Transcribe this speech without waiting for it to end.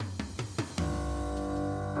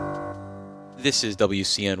This is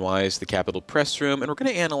WCNY's The Capitol Press Room, and we're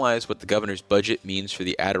going to analyze what the governor's budget means for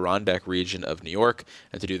the Adirondack region of New York.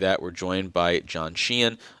 And to do that, we're joined by John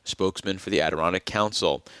Sheehan, spokesman for the Adirondack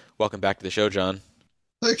Council. Welcome back to the show, John.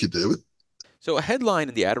 Thank you, David. So a headline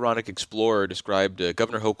in the Adirondack Explorer described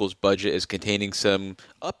Governor Hochul's budget as containing some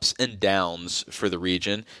ups and downs for the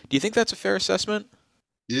region. Do you think that's a fair assessment?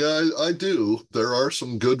 Yeah, I do. There are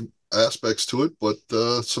some good aspects to it, but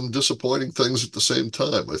some disappointing things at the same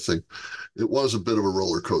time. I think it was a bit of a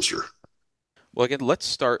roller coaster. Well, again, let's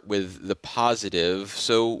start with the positive.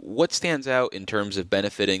 So what stands out in terms of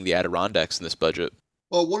benefiting the Adirondacks in this budget?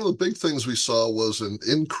 Well, one of the big things we saw was an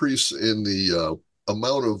increase in the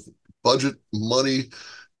amount of budget money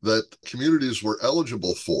that communities were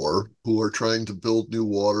eligible for who are trying to build new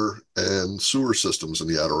water and sewer systems in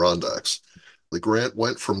the Adirondacks. The grant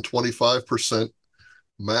went from 25%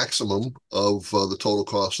 maximum of the total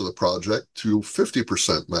cost of the project to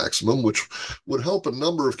 50% maximum, which would help a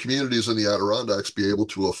number of communities in the Adirondacks be able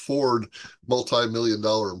to afford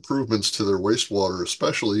multi-million-dollar improvements to their wastewater,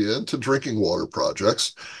 especially, and to drinking water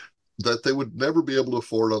projects that they would never be able to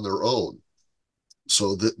afford on their own.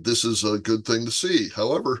 So this is a good thing to see.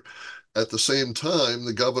 However, at the same time,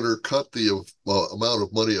 the governor cut the amount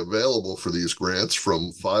of money available for these grants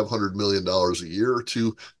from $500 million a year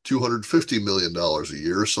to $250 million a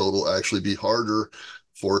year. So it'll actually be harder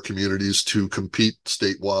for communities to compete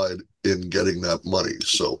statewide in getting that money.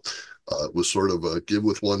 So it was sort of a give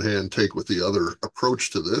with one hand, take with the other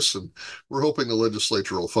approach to this. And we're hoping the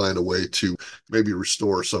legislature will find a way to maybe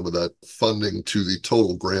restore some of that funding to the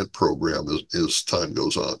total grant program as time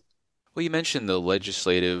goes on. Well, you mentioned the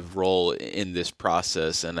legislative role in this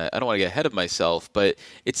process, and I don't want to get ahead of myself, but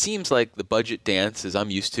it seems like the budget dance, as I'm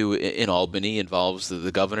used to in Albany, involves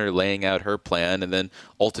the governor laying out her plan, and then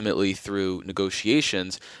ultimately through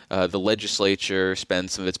negotiations, the legislature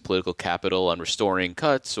spends some of its political capital on restoring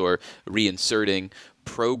cuts or reinserting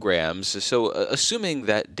programs. So assuming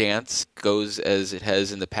that dance goes as it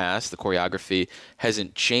has in the past, the choreography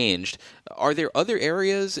hasn't changed, are there other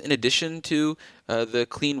areas in addition to the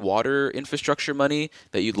clean water infrastructure money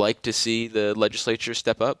that you'd like to see the legislature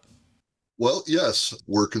step up? Well, yes,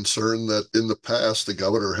 we're concerned that in the past, the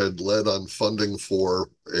governor had led on funding for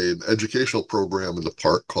an educational program in the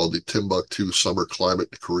park called the Timbuktu Summer Climate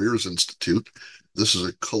Careers Institute. This is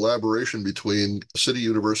a collaboration between City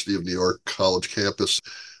University of New York College campus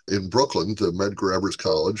in Brooklyn, the Medgar Evers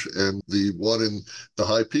College, and the one in the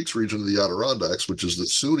High Peaks region of the Adirondacks, which is the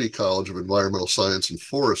SUNY College of Environmental Science and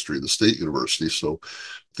Forestry, the state university. So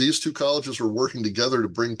these two colleges were working together to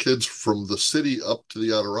bring kids from the city up to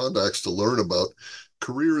the Adirondacks to learn about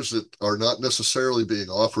careers that are not necessarily being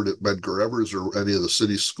offered at Medgar Evers or any of the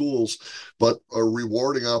city schools, but a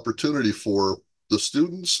rewarding opportunity for the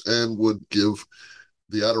students and would give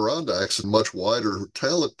the Adirondacks a much wider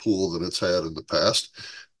talent pool than it's had in the past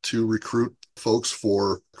to recruit folks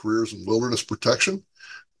for careers in wilderness protection,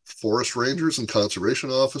 forest rangers and conservation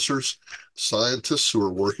officers, scientists who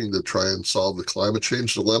are working to try and solve the climate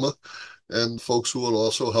change dilemma, and folks who will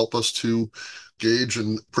also help us to gauge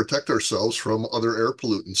and protect ourselves from other air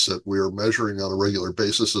pollutants that we are measuring on a regular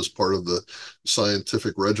basis as part of the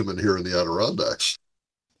scientific regimen here in the Adirondacks.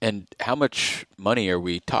 And how much money are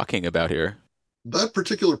we talking about here? That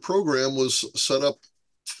particular program was set up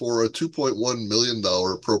for a $2.1 million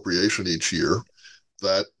appropriation each year.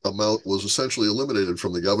 That amount was essentially eliminated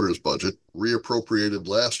from the governor's budget, reappropriated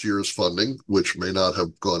last year's funding, which may not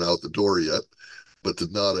have gone out the door yet, but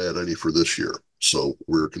did not add any for this year. So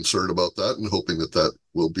we're concerned about that and hoping that that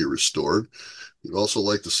will be restored. We'd also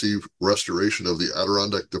like to see restoration of the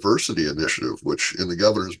Adirondack Diversity Initiative, which in the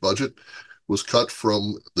governor's budget was cut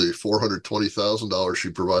from the $420,000 she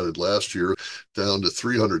provided last year down to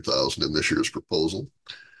 $300,000 in this year's proposal.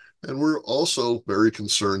 And we're also very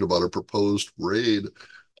concerned about a proposed raid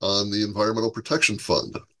on the Environmental Protection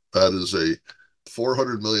Fund. That is a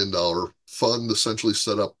 $400 million fund essentially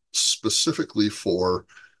set up specifically for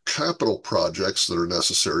capital projects that are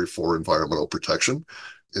necessary for environmental protection.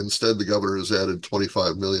 Instead, the governor has added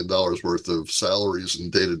 $25 million worth of salaries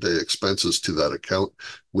and day-to-day expenses to that account,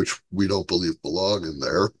 which we don't believe belong in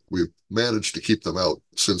there. We've managed to keep them out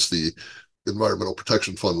since the Environmental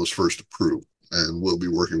Protection Fund was first approved, and we'll be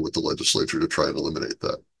working with the legislature to try and eliminate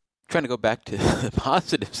that. Trying to go back to the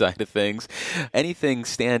positive side of things, anything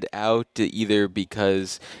stand out either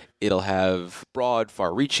because it'll have broad,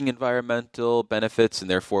 far-reaching environmental benefits and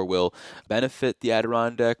therefore will benefit the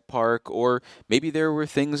Adirondack Park, or maybe there were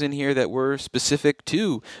things in here that were specific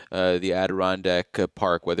to the Adirondack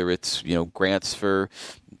Park, whether it's grants for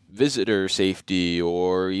visitor safety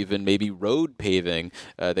or even maybe road paving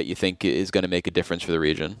that you think is going to make a difference for the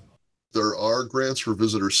region? There are grants for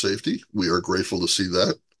visitor safety. We are grateful to see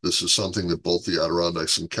that. This is something that both the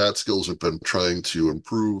Adirondacks and Catskills have been trying to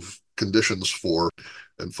improve conditions for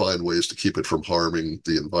and find ways to keep it from harming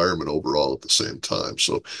the environment overall at the same time.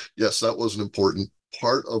 So, yes, that was an important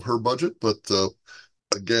part of her budget, but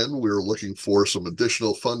again, we're looking for some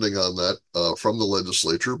additional funding on that from the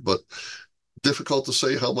legislature, but difficult to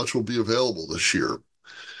say how much will be available this year.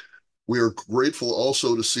 We are grateful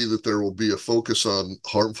also to see that there will be a focus on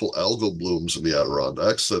harmful algal blooms in the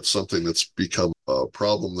Adirondacks. That's something that's become a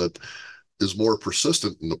problem that is more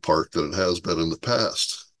persistent in the park than it has been in the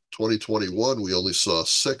past. 2021, we only saw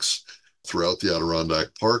 6 throughout the Adirondack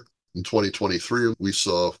Park. In 2023, we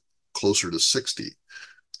saw closer to 60.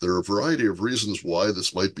 There are a variety of reasons why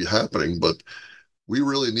this might be happening, but we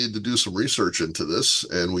really need to do some research into this,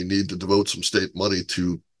 and we need to devote some state money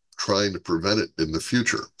to trying to prevent it in the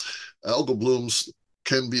future. Algal blooms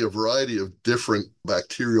can be a variety of different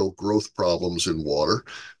bacterial growth problems in water.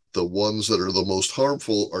 The ones that are the most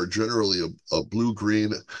harmful are generally a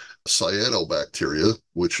blue-green cyanobacteria,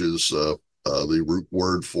 which is the root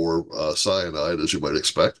word for cyanide, as you might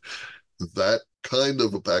expect. That kind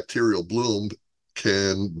of a bacterial bloom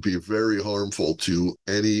can be very harmful to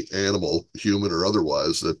any animal, human or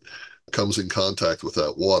otherwise, that comes in contact with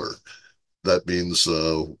that water. That means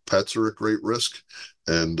pets are at great risk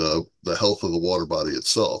and the health of the water body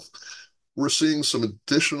itself. We're seeing some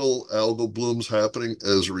additional algal blooms happening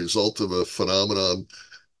as a result of a phenomenon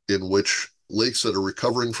in which lakes that are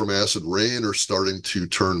recovering from acid rain are starting to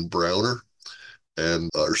turn browner and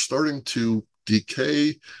are starting to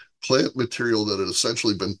decay plant material that had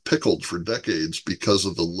essentially been pickled for decades because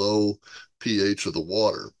of the low pH of the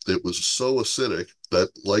water. It was so acidic that,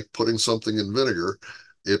 like putting something in vinegar,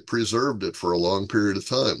 it preserved it for a long period of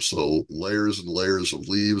time. So layers and layers of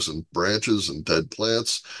leaves and branches and dead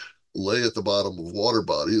plants lay at the bottom of water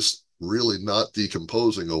bodies, really not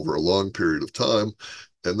decomposing over a long period of time.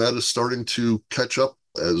 And that is starting to catch up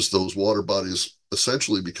as those water bodies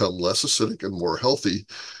essentially become less acidic and more healthy.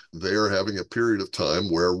 They are having a period of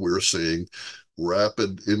time where we're seeing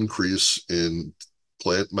rapid increase in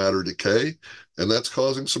plant matter decay, and that's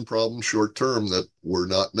causing some problems short term that were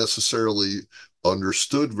not necessarily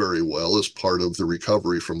understood very well as part of the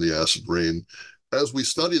recovery from the acid rain. As we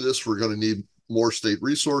study this, we're going to need more state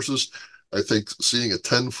resources. I think seeing a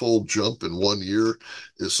tenfold jump in 1 year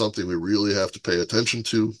is something we really have to pay attention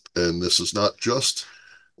to. And this is not just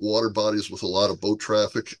water bodies with a lot of boat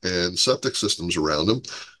traffic and septic systems around them.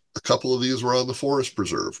 A couple of these were on the forest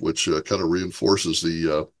preserve, which kind of reinforces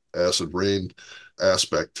the acid rain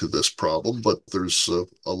aspect to this problem. But there's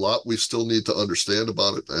a lot we still need to understand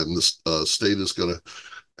about it, and the state is going to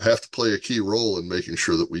have to play a key role in making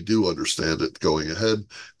sure that we do understand it going ahead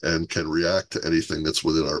and can react to anything that's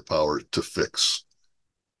within our power to fix.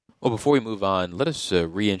 Well, before we move on, let us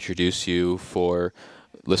reintroduce you for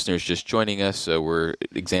listeners just joining us. We're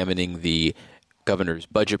examining the governor's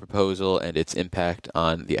budget proposal and its impact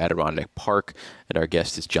on the Adirondack Park. And our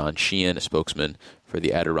guest is John Sheehan, a spokesman for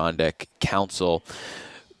the Adirondack Council.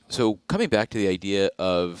 So coming back to the idea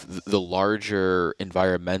of the larger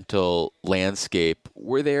environmental landscape,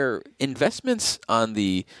 were there investments on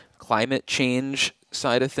the climate change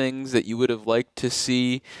side of things that you would have liked to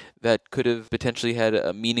see that could have potentially had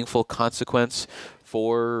a meaningful consequence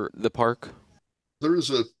for the park? There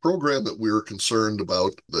is a program that we're concerned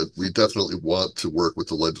about that we definitely want to work with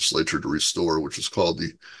the legislature to restore, which is called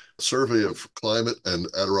the Survey of Climate and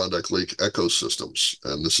Adirondack Lake Ecosystems.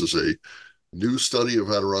 And this is a new study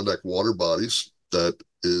of Adirondack water bodies that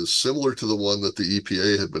is similar to the one that the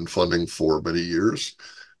EPA had been funding for many years,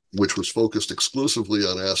 which was focused exclusively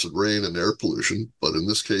on acid rain and air pollution. But in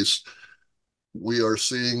this case, we are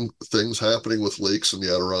seeing things happening with lakes in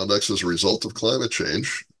the Adirondacks as a result of climate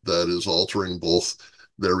change that is altering both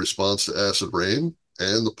their response to acid rain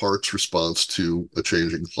and the park's response to a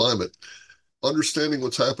changing climate. Understanding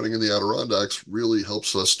what's happening in the Adirondacks really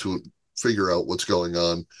helps us to figure out what's going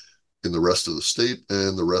on in the rest of the state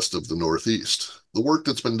and the rest of the Northeast. The work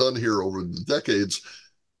that's been done here over the decades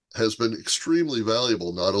has been extremely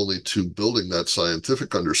valuable, not only to building that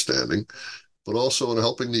scientific understanding, but also in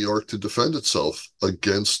helping New York to defend itself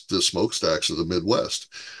against the smokestacks of the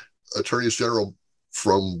Midwest. Attorneys General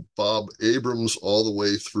from Bob Abrams all the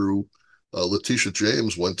way through Letitia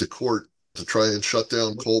James went to court to try and shut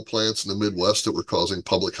down coal plants in the Midwest that were causing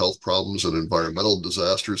public health problems and environmental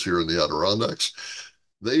disasters here in the Adirondacks.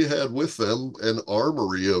 They had with them an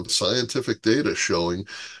armory of scientific data showing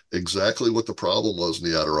exactly what the problem was in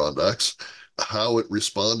the Adirondacks, how it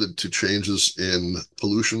responded to changes in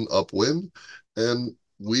pollution upwind, and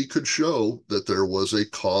we could show that there was a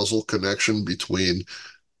causal connection between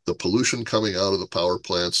the pollution coming out of the power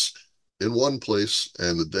plants in one place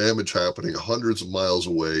and the damage happening hundreds of miles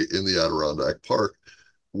away in the Adirondack Park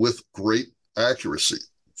with great accuracy.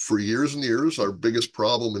 For years and years, our biggest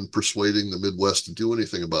problem in persuading the Midwest to do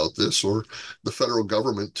anything about this or the federal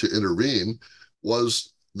government to intervene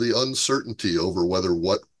was the uncertainty over whether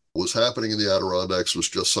what was happening in the Adirondacks was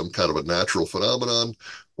just some kind of a natural phenomenon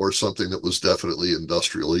or something that was definitely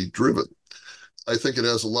industrially driven. I think it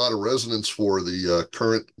has a lot of resonance for the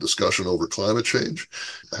current discussion over climate change.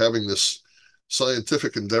 Having this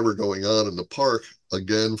scientific endeavor going on in the park,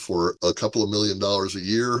 again, for a couple of $1 million a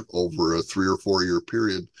year over a 3 or 4 year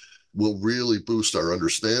period, will really boost our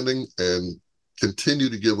understanding and continue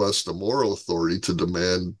to give us the moral authority to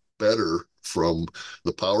demand better from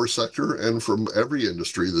the power sector and from every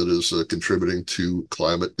industry that is contributing to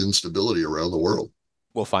climate instability around the world.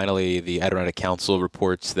 Well, finally, the Adirondack Council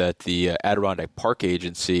reports that the Adirondack Park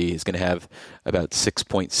Agency is going to have about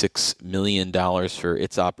 $6.6 million for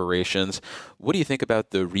its operations. What do you think about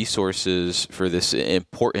the resources for this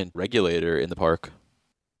important regulator in the park?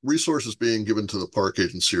 Resources being given to the park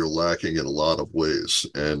agency are lacking in a lot of ways,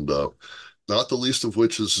 and not the least of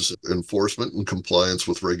which is enforcement and compliance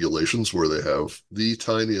with regulations, where they have the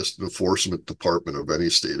tiniest enforcement department of any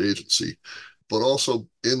state agency, but also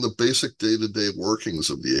in the basic day-to-day workings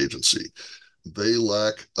of the agency. They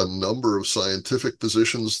lack a number of scientific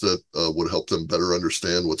positions that would help them better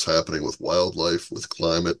understand what's happening with wildlife, with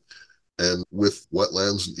climate, and with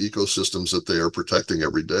wetlands and ecosystems that they are protecting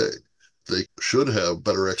every day. They should have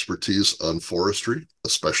better expertise on forestry,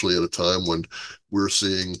 especially at a time when we're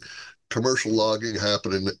seeing commercial logging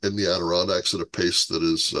happening in the Adirondacks at a pace that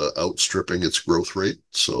is outstripping its growth rate.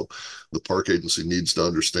 So the park agency needs to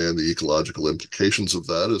understand the ecological implications of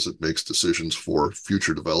that as it makes decisions for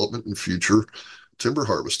future development and future timber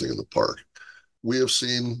harvesting in the park. We have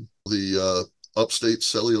seen the Upstate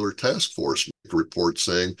Cellular Task Force make a report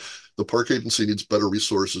saying the park agency needs better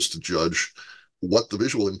resources to judge what the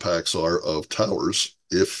visual impacts are of towers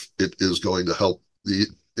if it is going to help the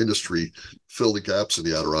industry fill the gaps in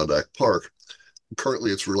the Adirondack Park.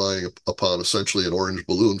 Currently, it's relying upon essentially an orange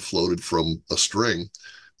balloon floated from a string,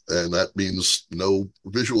 and that means no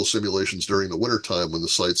visual simulations during the wintertime when the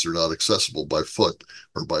sites are not accessible by foot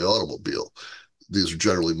or by automobile. These are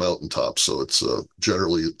generally mountaintops, so it's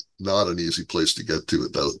generally not an easy place to get to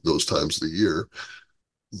at those times of the year.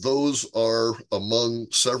 Those are among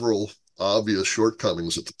several obvious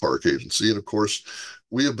shortcomings at the park agency. And of course,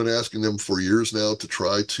 we have been asking them for years now to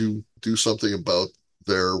try to do something about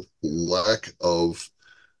their lack of,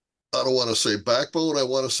 I don't want to say backbone, I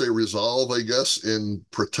want to say resolve, I guess, in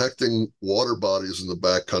protecting water bodies in the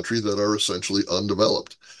backcountry that are essentially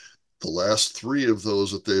undeveloped. The last 3 of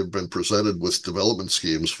those that they've been presented with development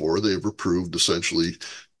schemes for, they've approved essentially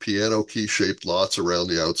piano key shaped lots around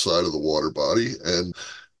the outside of the water body and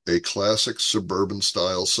a classic suburban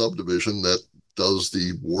style subdivision that does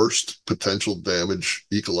the worst potential damage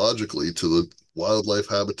ecologically to the wildlife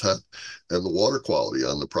habitat and the water quality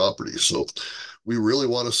on the property. So we really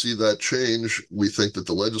want to see that change. We think that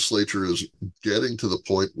the legislature is getting to the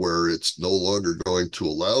point where it's no longer going to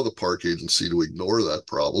allow the park agency to ignore that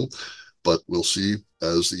problem, but we'll see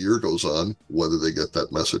as the year goes on whether they get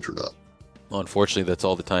that message or not. Well, unfortunately, that's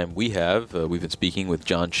all the time we have. We've been speaking with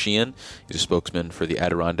John Sheehan. He's a spokesman for the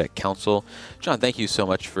Adirondack Council. John, thank you so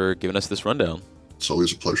much for giving us this rundown. It's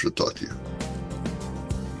always a pleasure to talk to you.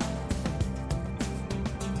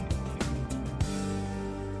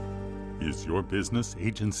 Is your business,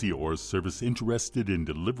 agency, or service interested in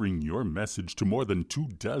delivering your message to more than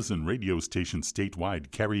 24 radio stations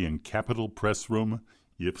statewide carrying Capital Press Room?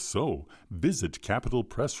 If so, visit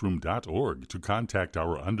capitalpressroom.org to contact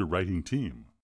our underwriting team.